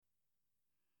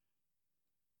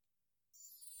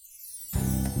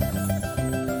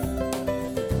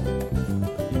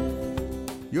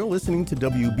You're listening to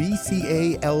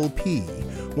WBCA-LP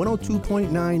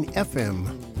 102.9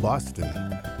 FM,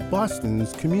 Boston,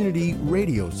 Boston's community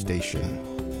radio station.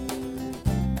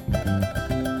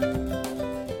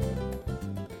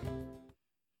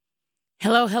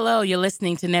 Hello, hello. You're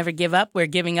listening to Never Give Up, where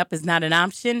giving up is not an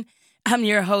option. I'm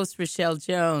your host, Rochelle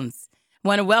Jones. I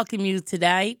want to welcome you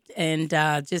tonight and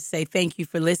just say thank you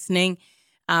for listening.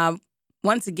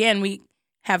 Once again, we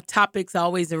have topics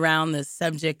always around the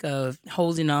subject of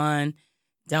holding on,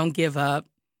 don't give up,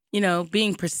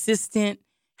 being persistent,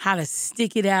 how to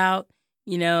stick it out,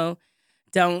 don't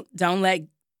let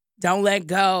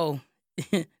go,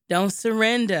 don't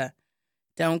surrender,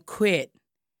 don't quit,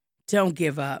 don't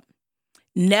give up.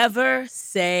 Never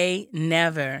say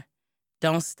never.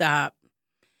 Don't stop.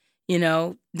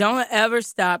 Don't ever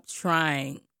stop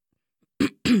trying.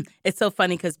 It's so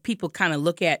funny because people kind of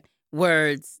look at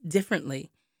words differently.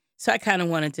 So I kind of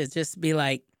wanted to just be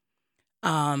like,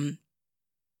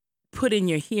 put in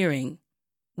your hearing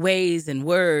ways and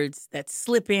words that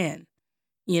slip in,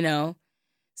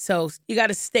 So you got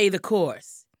to stay the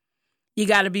course. You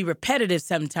got to be repetitive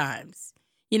sometimes.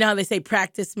 You know how they say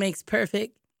practice makes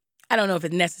perfect? I don't know if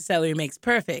it necessarily makes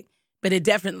perfect, but it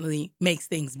definitely makes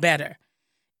things better.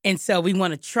 And so we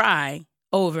want to try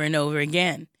over and over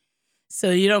again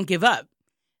so you don't give up.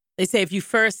 They say if you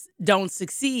first don't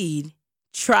succeed,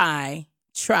 try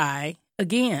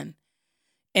again.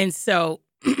 And so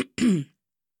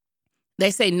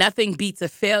they say nothing beats a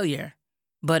failure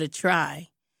but a try.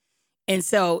 And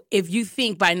so if you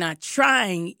think by not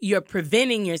trying, you're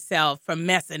preventing yourself from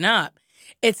messing up,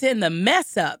 it's in the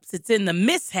mess ups, it's in the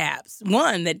mishaps.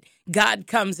 One, that God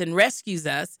comes and rescues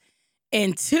us.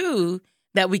 And two,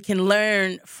 that we can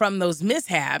learn from those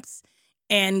mishaps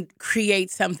and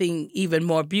create something even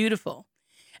more beautiful.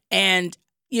 And,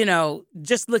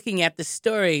 just looking at the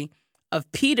story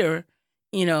of Peter,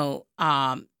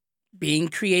 being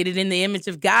created in the image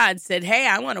of God, said, hey,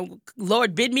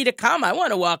 Lord, bid me to come. I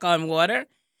want to walk on water.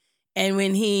 And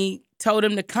when he told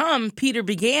him to come, Peter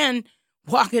began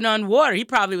walking on water. He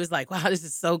probably was like, wow, this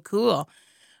is so cool.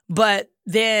 But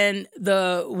then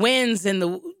the winds and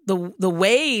the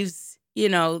waves,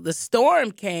 the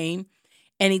storm came,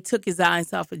 and he took his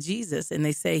eyes off of Jesus, and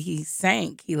they say he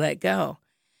sank, he let go.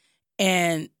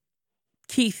 And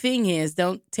key thing is,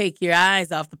 don't take your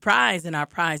eyes off the prize, and our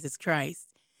prize is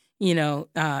Christ,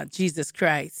 Jesus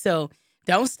Christ. So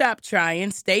don't stop trying,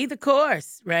 stay the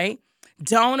course, right?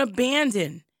 Don't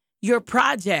abandon your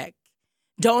project.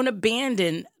 Don't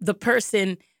abandon the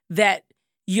person that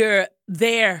you're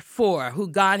there for, who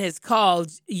God has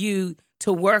called you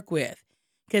to work with.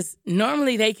 Because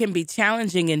normally they can be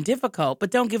challenging and difficult, but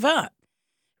don't give up,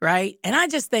 right? And I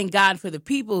just thank God for the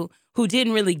people who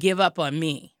didn't really give up on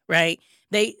me, right?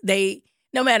 They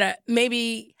no matter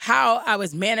maybe how I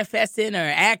was manifesting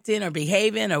or acting or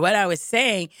behaving or what I was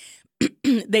saying,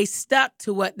 they stuck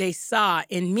to what they saw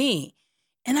in me.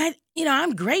 And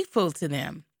I'm grateful to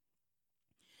them.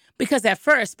 Because at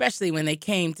first, especially when they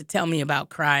came to tell me about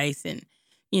Christ, and,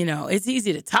 it's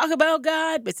easy to talk about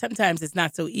God, but sometimes it's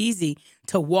not so easy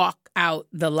to walk out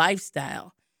the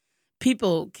lifestyle.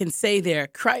 People can say they're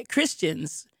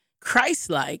Christians,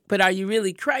 Christ-like, but are you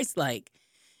really Christ-like?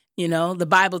 The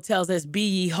Bible tells us, be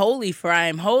ye holy, for I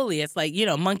am holy. It's like,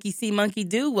 monkey see, monkey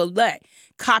do. Well,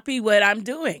 copy what I'm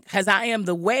doing, because I am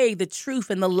the way, the truth,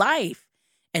 and the life.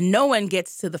 And no one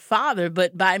gets to the Father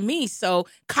but by me. So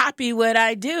copy what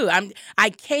I do. I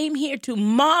came here to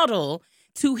model,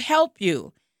 to help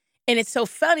you. And it's so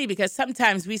funny because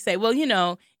sometimes we say,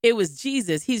 well, it was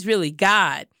Jesus. He's really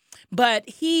God. But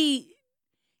he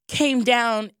came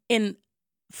down in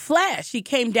flesh. He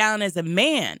came down as a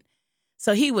man.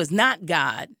 So he was not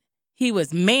God. He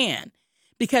was man.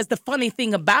 Because the funny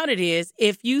thing about it is,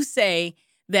 if you say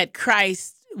that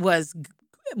Christ was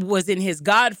in his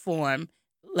God form,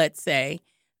 let's say,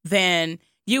 then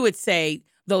you would say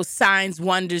those signs,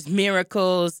 wonders,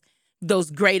 miracles,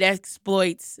 those great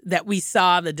exploits that we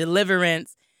saw, the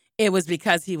deliverance, it was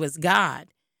because he was God.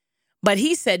 But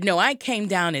he said, no, I came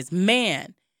down as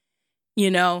man,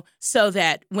 so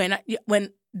that when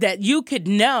that you could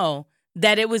know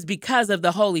that it was because of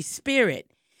the Holy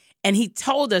Spirit. And he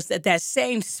told us that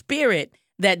same Spirit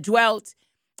that dwelt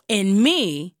in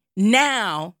me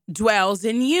now dwells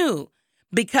in you.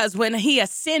 Because when he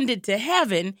ascended to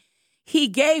heaven, he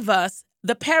gave us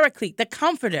the Paraclete, the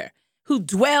Comforter, who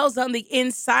dwells on the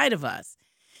inside of us.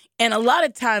 And a lot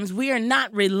of times we are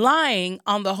not relying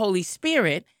on the Holy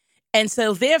Spirit. And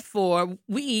so therefore,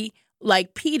 we,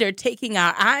 like Peter, taking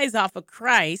our eyes off of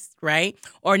Christ, right,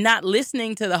 or not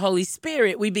listening to the Holy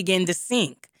Spirit, we begin to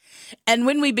sink. And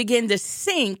when we begin to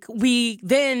sink, we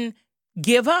then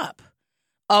give up,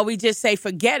 or we just say,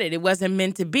 forget it. It wasn't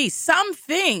meant to be. Some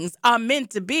things are meant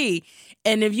to be,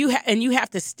 and if you have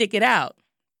to stick it out,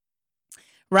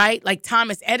 right? Like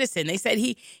Thomas Edison, they said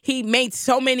he made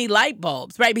so many light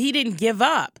bulbs, right? But he didn't give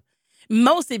up.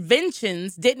 Most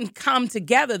inventions didn't come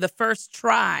together the first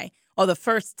try or the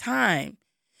first time.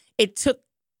 It took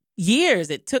years.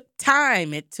 It took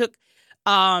time. It took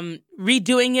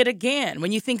redoing it again.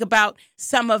 When you think about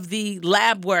some of the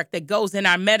lab work that goes in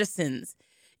our medicines,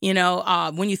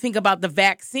 when you think about the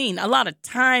vaccine, a lot of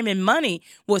time and money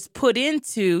was put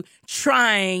into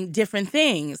trying different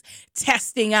things,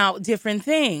 testing out different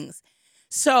things.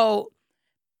 So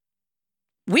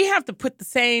we have to put the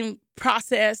same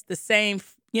process, the same,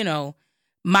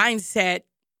 mindset,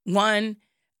 one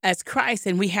as Christ,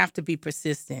 and we have to be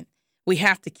persistent. We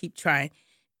have to keep trying.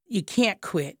 You can't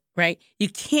quit, right? You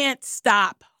can't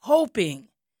stop hoping.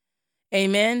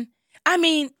 Amen. I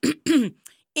mean,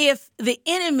 if the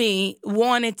enemy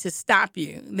wanted to stop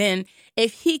you, then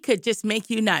if he could just make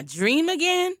you not dream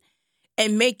again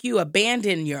and make you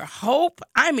abandon your hope,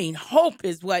 hope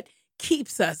is what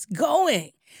keeps us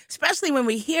going, especially when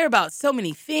we hear about so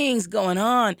many things going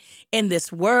on in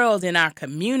this world, in our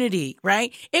community,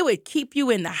 right? It would keep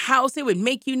you in the house. It would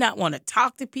make you not want to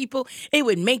talk to people. It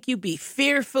would make you be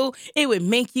fearful. It would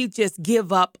make you just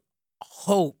give up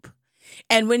hope.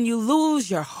 And when you lose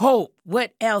your hope,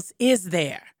 what else is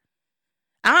there?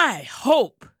 I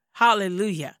hope.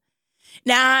 Hallelujah.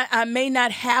 Now, I may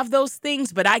not have those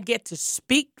things, but I get to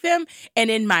speak them. And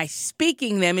in my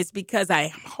speaking them, it's because I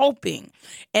am hoping.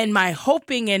 And my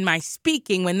hoping and my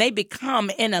speaking, when they become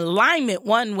in alignment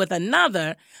one with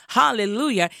another,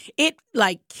 hallelujah, it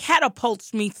like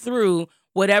catapults me through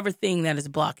whatever thing that is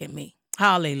blocking me.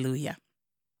 Hallelujah.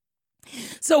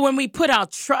 So when we put our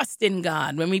trust in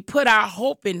God, when we put our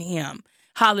hope in him,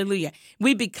 hallelujah,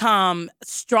 we become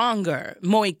stronger,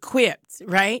 more equipped,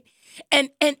 right? And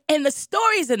the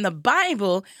stories in the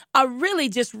Bible are really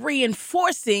just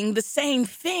reinforcing the same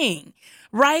thing,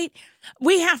 right?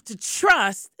 We have to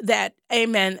trust that,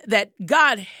 amen, that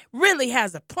God really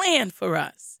has a plan for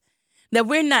us, that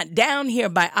we're not down here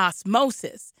by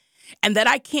osmosis, and that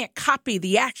I can't copy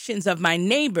the actions of my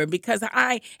neighbor because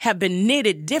I have been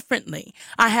knitted differently.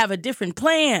 I have a different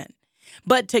plan.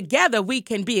 But together we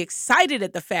can be excited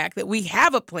at the fact that we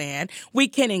have a plan. We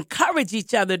can encourage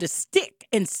each other to stick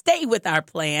and stay with our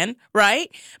plan, right?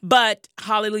 But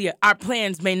hallelujah, our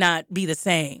plans may not be the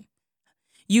same.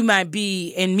 You might be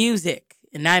in music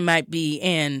and I might be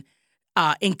in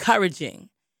encouraging,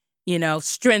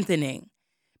 strengthening.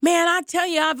 Man, I tell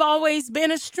you, I've always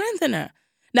been a strengthener.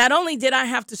 Not only did I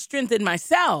have to strengthen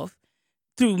myself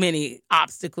through many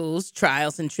obstacles,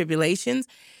 trials, and tribulations,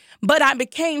 but I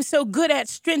became so good at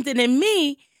strengthening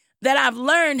me that I've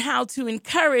learned how to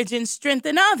encourage and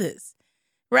strengthen others,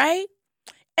 right?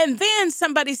 And then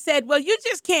somebody said, well, you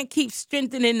just can't keep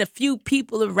strengthening the few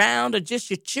people around or just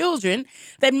your children,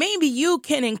 that maybe you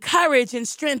can encourage and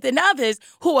strengthen others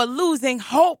who are losing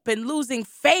hope and losing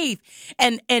faith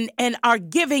and are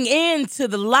giving in to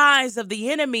the lies of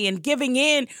the enemy and giving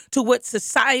in to what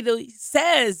society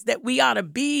says that we ought to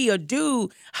be or do.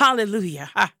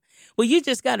 Hallelujah. Well, you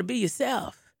just got to be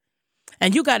yourself,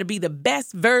 and you got to be the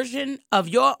best version of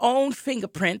your own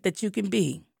fingerprint that you can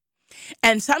be.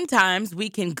 And sometimes we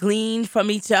can glean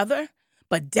from each other,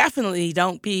 but definitely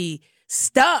don't be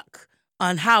stuck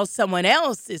on how someone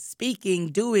else is speaking,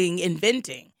 doing,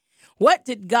 inventing. What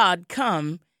did God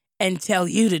come and tell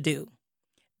you to do?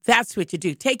 That's what you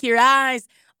do. Take your eyes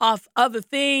off other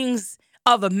things,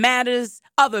 other matters,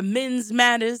 other men's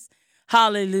matters.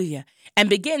 Hallelujah. And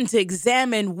begin to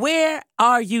examine, where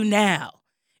are you now?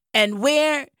 And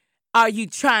where are you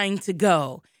trying to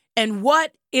go? And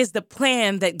what is the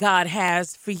plan that God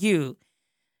has for you?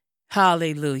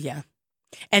 Hallelujah.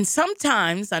 And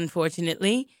sometimes,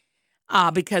 unfortunately,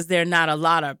 because there are not a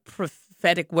lot of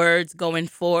prophetic words going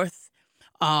forth,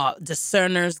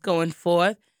 discerners going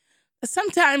forth,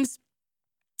 sometimes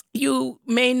you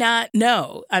may not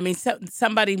know. I mean,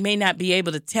 somebody may not be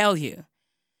able to tell you,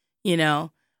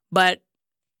 but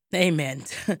amen.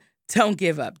 Don't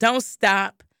give up. Don't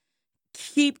stop.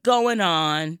 Keep going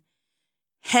on.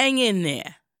 Hang in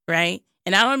there, right?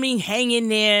 And I don't mean hang in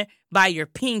there by your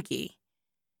pinky,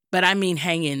 but I mean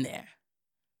hang in there.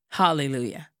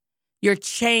 Hallelujah. Your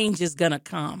change is going to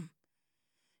come.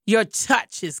 Your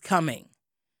touch is coming.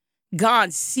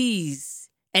 God sees,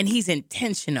 and he's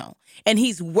intentional, and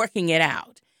he's working it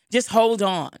out. Just hold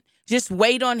on. Just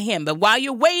wait on him. But while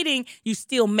you're waiting, you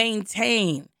still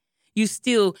maintain. You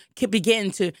still can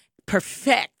begin to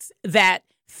perfect that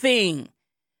thing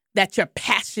that you're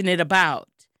passionate about,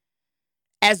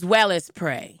 as well as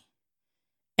pray.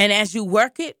 And as you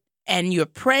work it and you're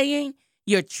praying,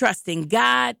 you're trusting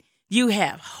God, you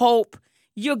have hope,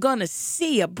 you're going to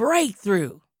see a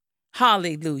breakthrough.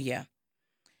 Hallelujah.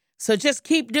 So just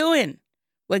keep doing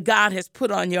what God has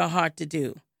put on your heart to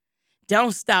do.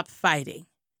 Don't stop fighting.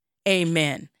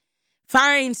 Amen.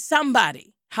 Find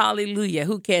somebody, hallelujah,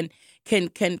 who can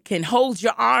hold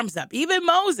your arms up. Even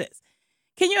Moses.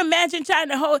 Can you imagine trying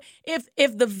to hold,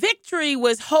 if the victory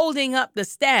was holding up the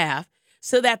staff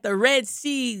so that the Red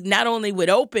Sea not only would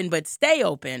open but stay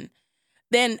open,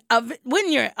 then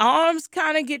wouldn't your arms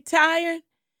kind of get tired?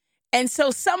 And so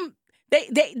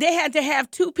they had to have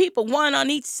two people, one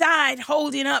on each side,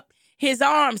 holding up his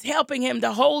arms, helping him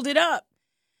to hold it up.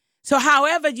 So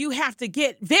however you have to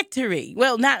get victory,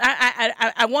 well,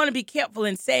 I want to be careful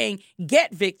in saying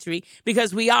get victory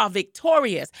because we are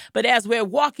victorious. But as we're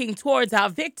walking towards our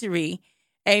victory,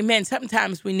 amen,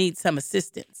 sometimes we need some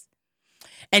assistance.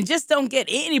 And just don't get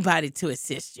anybody to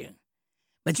assist you.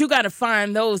 But you got to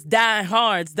find those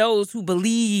diehards, those who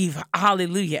believe,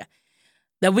 hallelujah,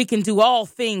 that we can do all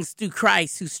things through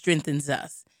Christ who strengthens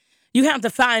us. You have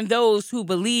to find those who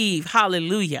believe,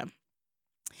 hallelujah,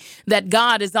 that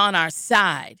God is on our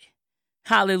side.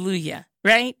 Hallelujah,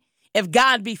 right? If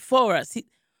God be for us,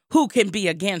 who can be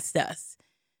against us?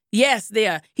 Yes,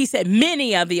 he said,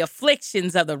 many are the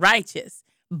afflictions of the righteous,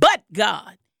 but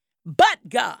God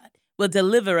will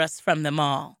deliver us from them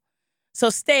all.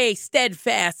 So stay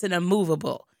steadfast and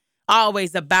immovable,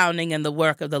 always abounding in the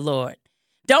work of the Lord.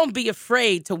 Don't be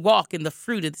afraid to walk in the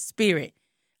fruit of the Spirit.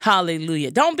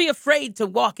 Hallelujah. Don't be afraid to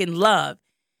walk in love.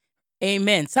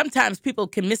 Amen. Sometimes people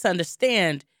can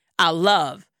misunderstand our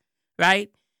love,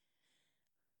 right?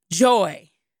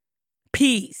 Joy,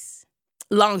 peace,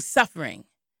 long-suffering,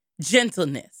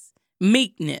 gentleness,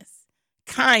 meekness,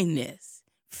 kindness,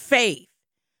 faith,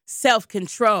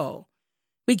 self-control.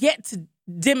 We get to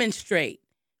demonstrate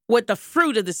what the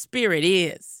fruit of the Spirit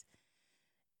is.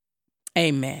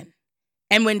 Amen.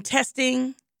 And when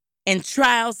testing and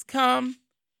trials come,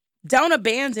 don't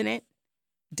abandon it.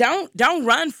 Don't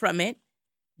run from it.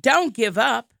 Don't give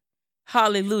up.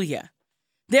 Hallelujah.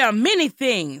 There are many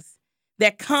things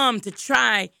that come to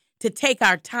try to take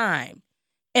our time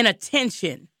and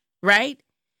attention, right?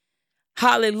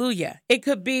 Hallelujah. It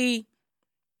could be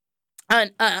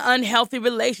an unhealthy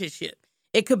relationship.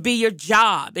 It could be your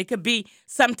job. It could be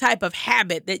some type of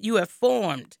habit that you have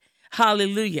formed.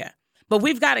 Hallelujah. But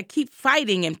we've got to keep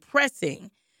fighting and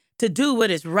pressing to do what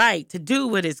is right, to do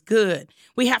what is good.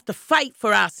 We have to fight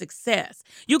for our success.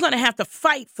 You're going to have to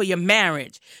fight for your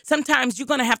marriage. Sometimes you're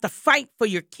going to have to fight for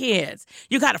your kids.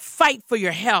 You got to fight for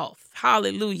your health.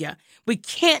 Hallelujah. We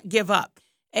can't give up.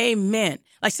 Amen.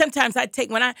 Like sometimes I take,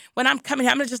 when I'm coming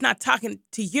here, I'm just not talking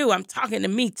to you. I'm talking to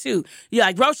me too. You're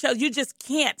like, Rochelle, you just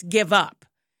can't give up.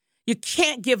 You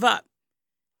can't give up.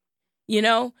 You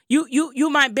know, you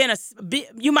might be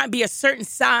a certain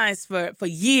size for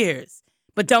years,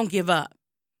 but don't give up.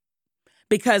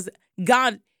 Because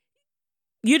God,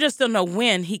 you just don't know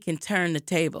when he can turn the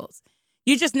tables.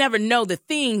 You just never know the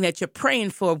thing that you're praying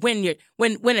for when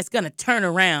it's going to turn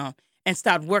around and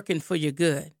start working for your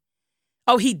good.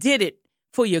 Oh, he did it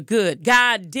for your good.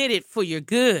 God did it for your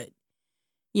good.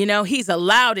 You know, he's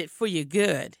allowed it for your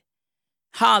good.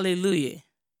 Hallelujah.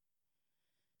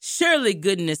 Surely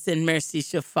goodness and mercy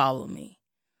shall follow me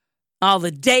all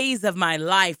the days of my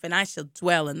life, and I shall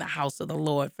dwell in the house of the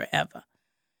Lord forever.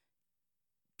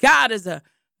 God is a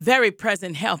very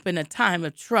present help in a time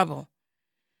of trouble.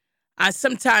 I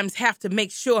sometimes have to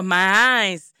make sure my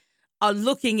eyes are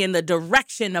looking in the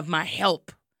direction of my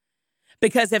help.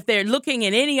 Because if they're looking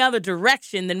in any other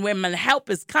direction than where my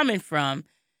help is coming from,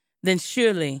 then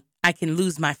surely I can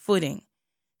lose my footing.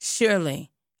 Surely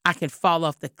I can fall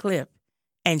off the cliff.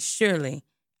 And surely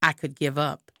I could give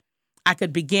up. I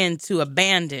could begin to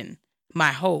abandon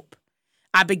my hope.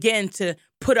 I began to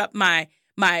put up my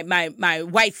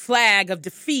white flag of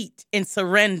defeat and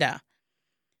surrender.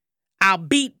 I'll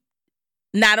beat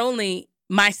not only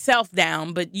myself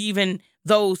down, but even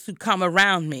those who come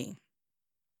around me.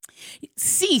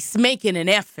 Cease making an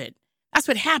effort. That's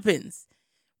what happens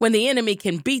when the enemy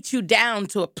can beat you down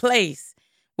to a place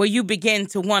where you begin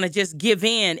to want to just give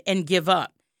in and give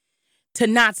up, to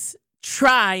not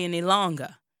try any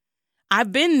longer.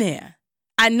 I've been there.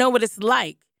 I know what it's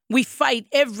like. We fight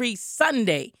every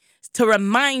Sunday to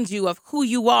remind you of who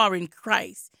you are in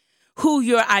Christ, who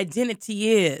your identity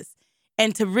is,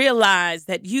 and to realize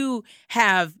that you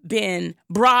have been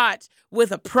brought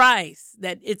with a price,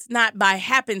 that it's not by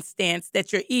happenstance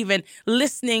that you're even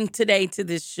listening today to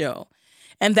this show.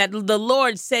 And that the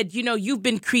Lord said, you've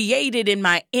been created in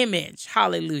my image.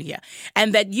 Hallelujah.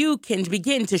 And that you can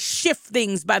begin to shift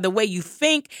things by the way you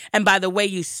think and by the way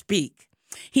you speak.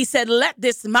 He said, let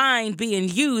this mind be in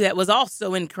you that was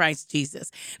also in Christ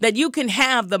Jesus, that you can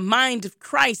have the mind of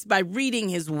Christ by reading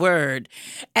his word.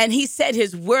 And he said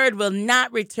his word will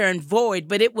not return void,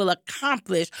 but it will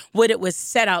accomplish what it was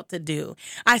set out to do.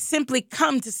 I simply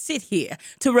come to sit here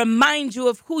to remind you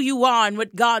of who you are and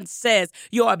what God says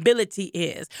your ability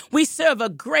is. We serve a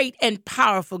great and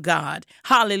powerful God.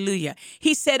 Hallelujah.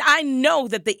 He said, I know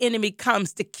that the enemy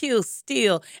comes to kill,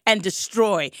 steal, and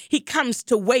destroy. He comes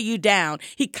to weigh you down.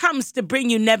 He comes to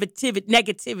bring you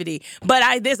negativity.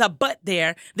 But there's a but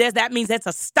there. That means that's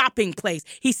a stopping place.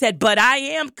 He said, but I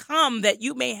am come that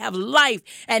you may have life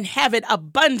and have it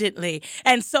abundantly.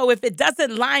 And so if it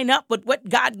doesn't line up with what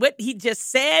he just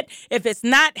said, if it's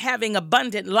not having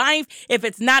abundant life, if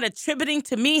it's not attributing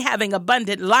to me having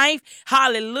abundant life,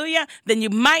 hallelujah, then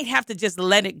you might have to just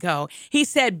let it go. He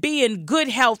said, be in good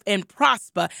health and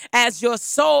prosper as your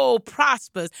soul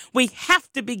prospers. We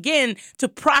have to begin to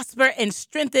prosper and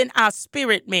strengthen our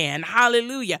spirit man.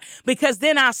 Hallelujah. Because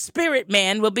then our spirit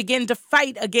man will begin to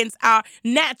fight against our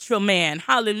natural man.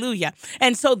 Hallelujah.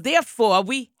 And so therefore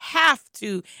we have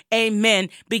to, amen,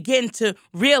 begin to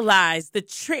realize the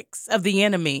tricks of the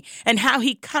enemy and how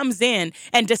he comes in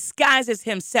and disguises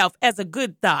himself as a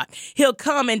good thought. He'll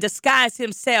come and disguise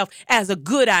himself as a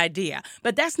good idea.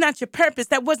 But that's not your purpose.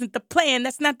 That wasn't the plan.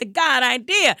 That's not the God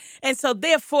idea. And so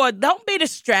therefore, don't be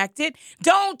distracted.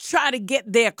 Don't try to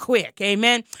get there quick.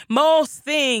 Amen. Most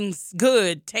things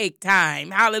good take time.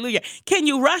 Hallelujah. Can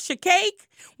you rush a cake?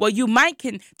 Well, you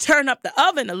can turn up the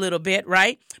oven a little bit,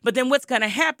 right? But then what's going to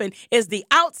happen is the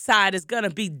outside is going to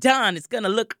be done. It's going to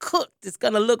look cooked. It's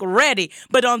going to look ready.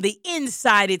 But on the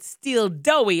inside, it's still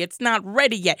doughy. It's not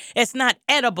ready yet. It's not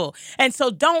edible. And so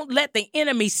don't let the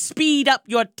enemy speed up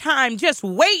your time. Just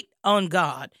wait on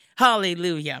God.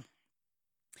 Hallelujah.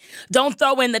 Don't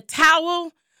throw in the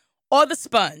towel or the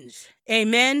sponge.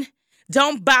 Amen.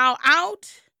 Don't bow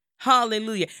out.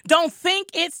 Hallelujah. Don't think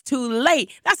it's too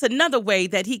late. That's another way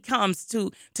that he comes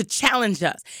to challenge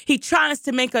us. He tries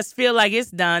to make us feel like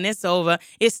it's done, it's over,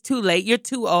 it's too late, you're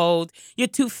too old, you're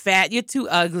too fat, you're too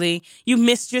ugly, you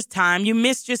missed your time, you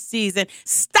missed your season.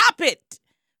 Stop it.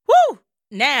 Woo!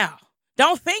 Now,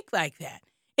 don't think like that.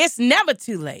 It's never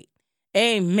too late.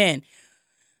 Amen.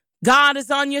 God is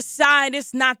on your side.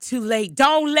 It's not too late.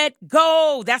 Don't let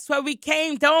go. That's where we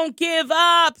came. Don't give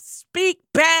up. Speak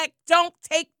back. Don't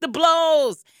take the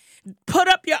blows. Put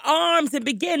up your arms and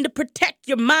begin to protect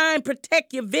your mind,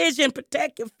 protect your vision,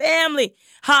 protect your family.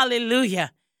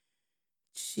 Hallelujah.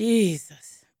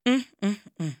 Jesus.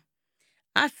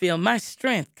 I feel my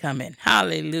strength coming.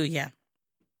 Hallelujah.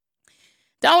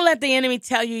 Don't let the enemy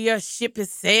tell you your ship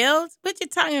has sailed. What you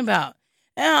talking about?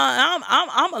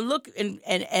 I'm gonna look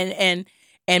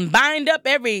and bind up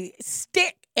every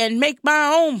stick and make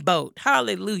my own boat.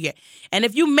 Hallelujah. And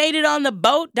if you made it on the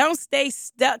boat, don't stay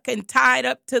stuck and tied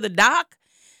up to the dock.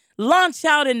 Launch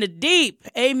out in the deep.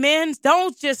 Amen.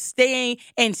 Don't just stay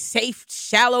in safe,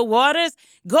 shallow waters.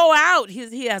 Go out.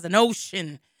 He has an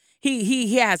ocean.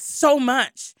 He has so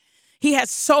much. He has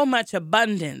so much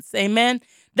abundance. Amen.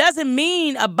 Doesn't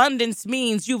mean abundance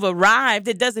means you've arrived.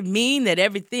 It doesn't mean that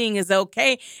everything is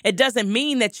okay. It doesn't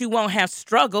mean that you won't have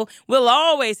struggle. We'll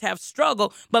always have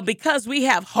struggle. But because we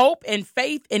have hope and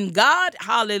faith in God,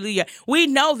 hallelujah, we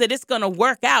know that it's going to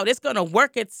work out. It's going to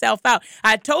work itself out.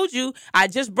 I told you, I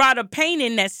just brought a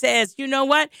painting that says, you know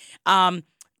what?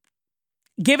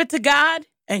 Give it to God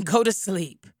and go to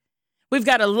sleep. We've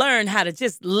got to learn how to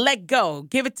just let go.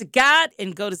 Give it to God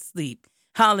and go to sleep.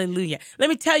 Hallelujah. Let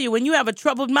me tell you, when you have a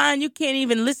troubled mind, you can't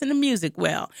even listen to music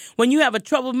well. When you have a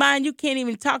troubled mind, you can't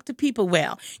even talk to people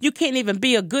well. You can't even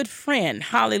be a good friend.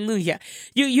 Hallelujah.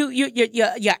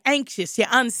 You're anxious. You're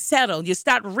unsettled. You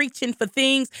start reaching for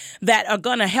things that are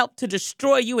going to help to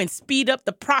destroy you and speed up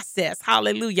the process.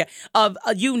 Hallelujah. Of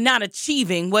you not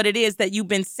achieving what it is that you've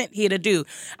been sent here to do.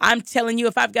 I'm telling you,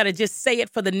 if I've got to just say it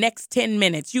for the next 10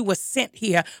 minutes, you were sent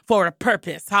here for a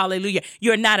purpose. Hallelujah.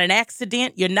 You're not an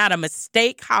accident. You're not a mistake.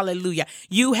 Hallelujah.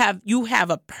 You have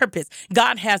a purpose.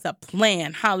 God has a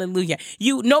plan. Hallelujah.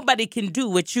 Nobody can do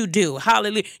what you do.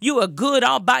 Hallelujah. You are good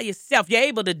all by yourself. You're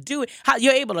able to do it. How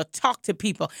you're able to talk to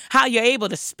people. How you're able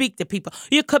to speak to people.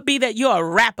 You could be that you're a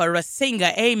rapper, a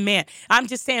singer. Amen. I'm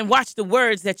just saying, watch the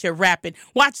words that you're rapping.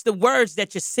 Watch the words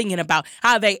that you're singing about.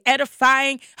 Are they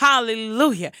edifying?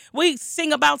 Hallelujah. We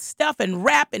sing about stuff and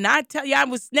rap. And I tell you, I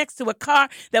was next to a car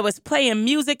that was playing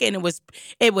music and it was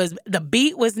the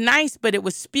beat was nice, but but it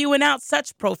was spewing out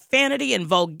such profanity and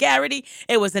vulgarity.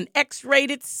 It was an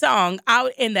X-rated song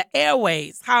out in the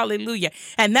airways. Hallelujah.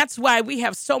 And that's why we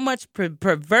have so much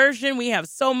perversion. We have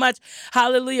so much,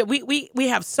 hallelujah. We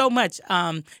have so much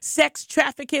sex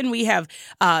trafficking. We have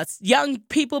young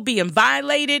people being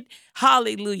violated.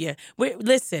 Hallelujah.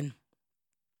 Listen,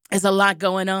 there's a lot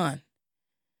going on,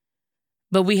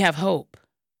 but we have hope.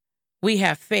 We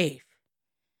have faith,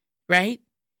 right?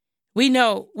 We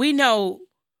know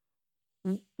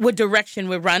what direction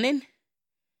we're running.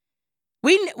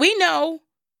 We know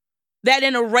that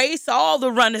in a race, all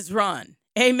the runners run.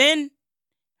 Amen.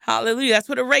 Hallelujah. That's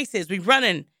what a race is. We're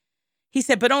running. He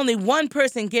said, but only one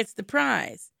person gets the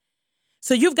prize.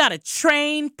 So you've got to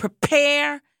train,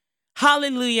 prepare,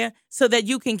 hallelujah, so that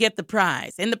you can get the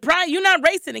prize. And the prize, you're not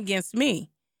racing against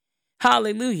me.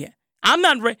 Hallelujah. I'm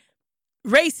not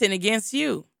racing against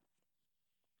you.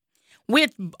 We're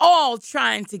all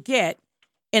trying to get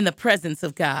in the presence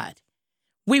of God.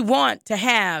 We want to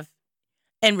have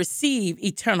and receive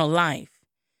eternal life.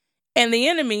 And the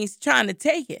enemy's trying to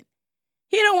take it.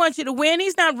 He don't want you to win.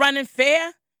 He's not running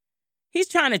fair. He's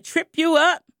trying to trip you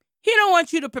up. He don't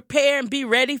want you to prepare and be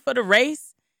ready for the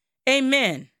race.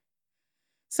 Amen.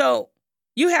 So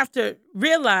you have to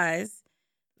realize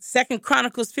 2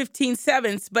 Chronicles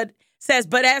 15:7 says,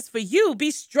 but as for you,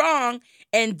 be strong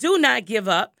and do not give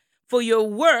up, for your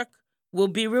work will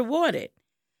be rewarded.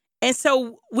 And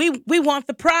so we want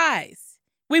the prize.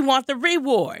 We want the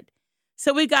reward.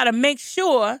 So we got to make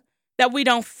sure that we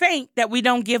don't faint, that we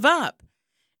don't give up,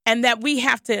 and that we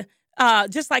have to,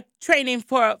 just like training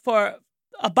for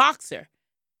a boxer,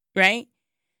 right?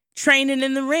 Training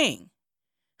in the ring.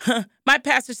 My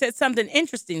pastor said something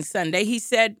interesting Sunday. He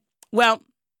said, well,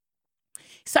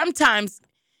 sometimes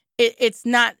it's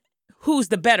not who's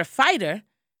the better fighter,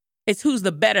 it's who's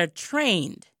the better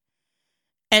trained.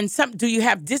 And do you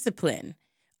have discipline?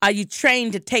 Are you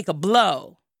trained to take a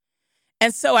blow?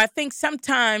 And so I think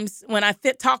sometimes when I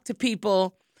talk to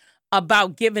people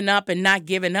about giving up and not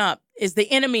giving up, is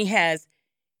the enemy has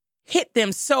hit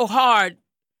them so hard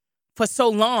for so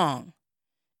long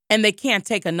and they can't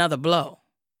take another blow.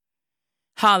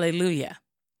 Hallelujah.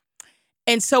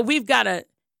 And so we've got to,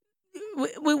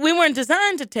 we weren't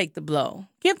designed to take the blow.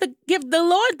 Give the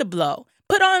Lord the blow.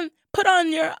 Put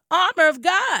on your armor of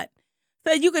God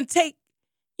so that you can take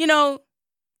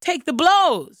the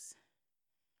blows.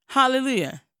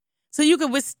 Hallelujah. So you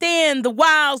can withstand the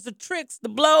wiles, the tricks, the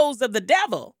blows of the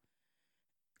devil.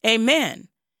 Amen.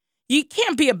 You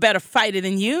can't be a better fighter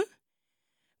than you.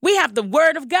 We have the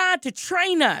word of God to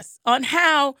train us on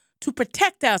how to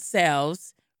protect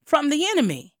ourselves from the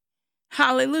enemy.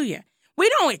 Hallelujah. We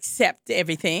don't accept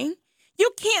everything. You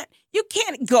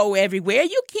can't go everywhere.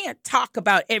 You can't talk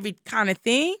about every kind of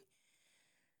thing.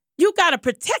 You got to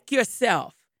protect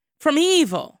yourself from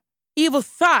evil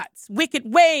thoughts,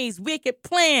 wicked ways, wicked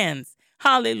plans.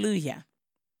 Hallelujah.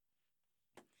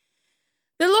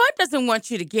 The Lord doesn't want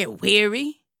you to get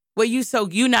weary. Where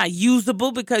you're not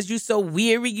usable because you're so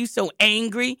weary, you're so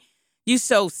angry, you're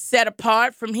so set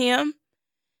apart from him.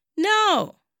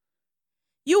 No.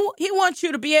 He wants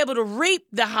you to be able to reap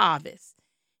the harvest.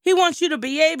 He wants you to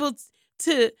be able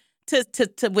to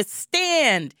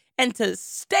withstand and to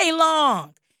stay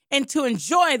long and to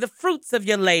enjoy the fruits of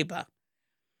your labor.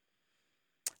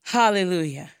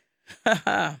 Hallelujah.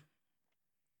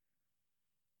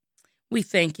 We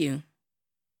thank you.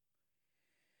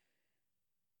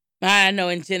 I know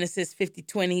in Genesis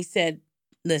 50:20, he said,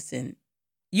 listen,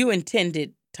 you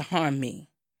intended to harm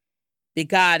me, but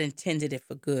God intended it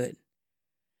for good,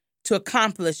 to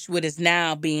accomplish what is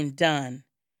now being done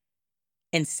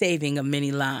and saving of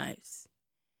many lives.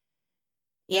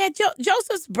 Yeah,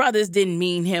 Joseph's brothers didn't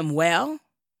mean him well,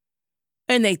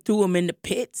 and they threw him in the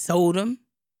pit, sold him.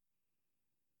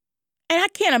 And I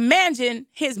can't imagine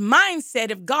his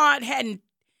mindset if God hadn't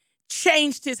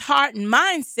changed his heart and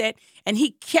mindset, and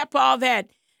he kept all that,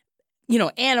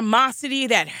 animosity,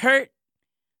 that hurt,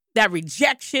 that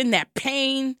rejection, that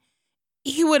pain.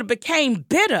 He would have became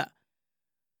bitter.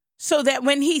 So that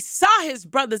when he saw his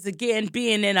brothers again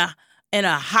being in a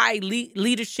high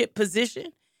leadership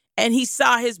position, and he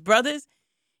saw his brothers,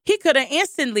 he could have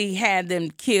instantly had them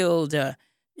killed,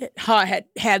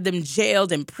 had them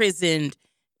jailed, imprisoned,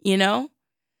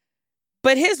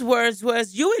 But his words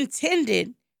was, you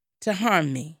intended to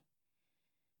harm me,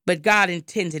 but God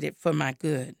intended it for my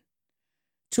good,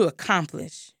 to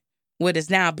accomplish what is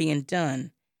now being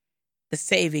done, the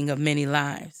saving of many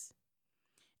lives.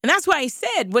 And that's why he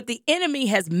said, what the enemy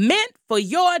has meant for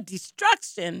your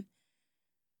destruction,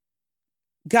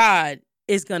 God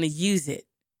is going to use it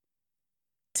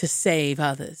to save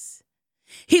others.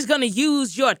 He's going to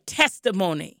use your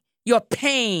testimony, your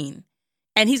pain,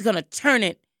 and he's going to turn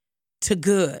it to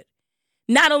good.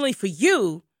 Not only for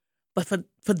you, but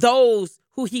for those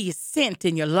who he has sent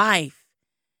in your life,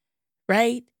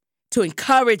 right? To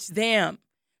encourage them,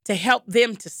 to help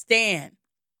them to stand,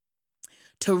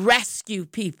 to rescue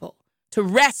people, to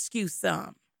rescue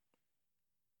some.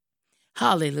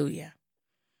 Hallelujah.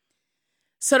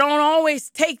 So don't always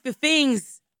take the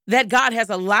things that God has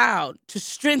allowed to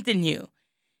strengthen you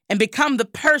and become the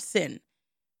person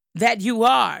that you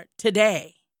are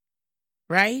today,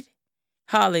 right?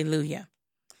 Hallelujah.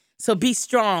 So be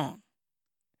strong,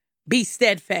 be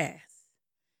steadfast,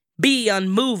 be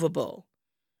unmovable,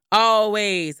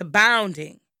 always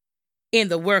abounding in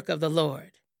the work of the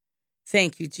Lord.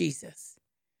 Thank you, Jesus.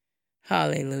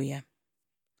 Hallelujah.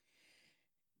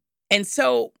 And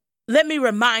so let me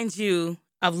remind you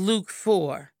of Luke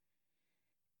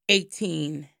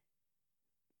 4:18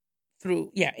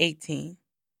 through 19.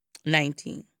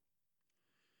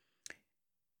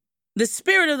 The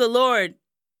Spirit of the Lord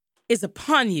is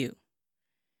upon you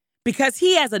because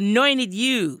he has anointed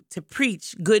you to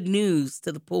preach good news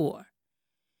to the poor.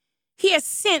 He has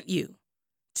sent you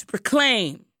to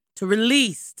proclaim, to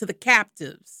release to the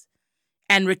captives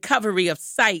and recovery of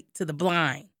sight to the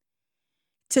blind,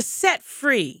 to set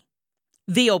free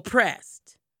the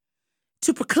oppressed,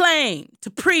 to proclaim,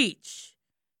 to preach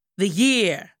the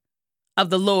year of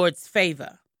the Lord's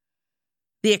favor,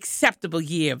 the acceptable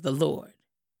year of the Lord.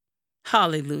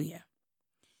 Hallelujah.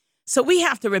 So we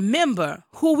have to remember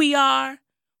who we are,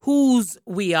 whose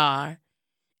we are,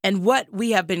 and what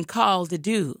we have been called to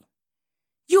do.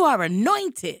 You are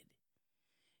anointed.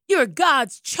 You're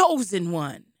God's chosen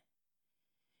one.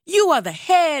 You are the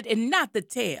head and not the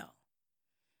tail.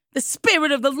 The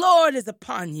Spirit of the Lord is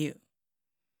upon you.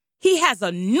 He has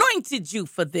anointed you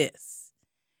for this.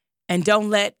 And don't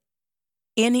let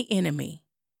any enemy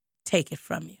take it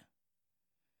from you.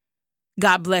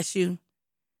 God bless you.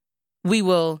 We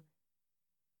will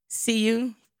see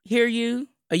you, hear you,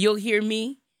 or you'll hear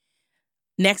me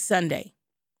next Sunday.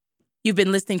 You've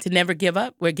been listening to Never Give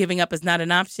Up, where giving up is not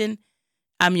an option.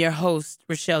 I'm your host,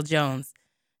 Rochelle Jones.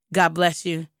 God bless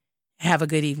you. Have a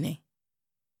good evening.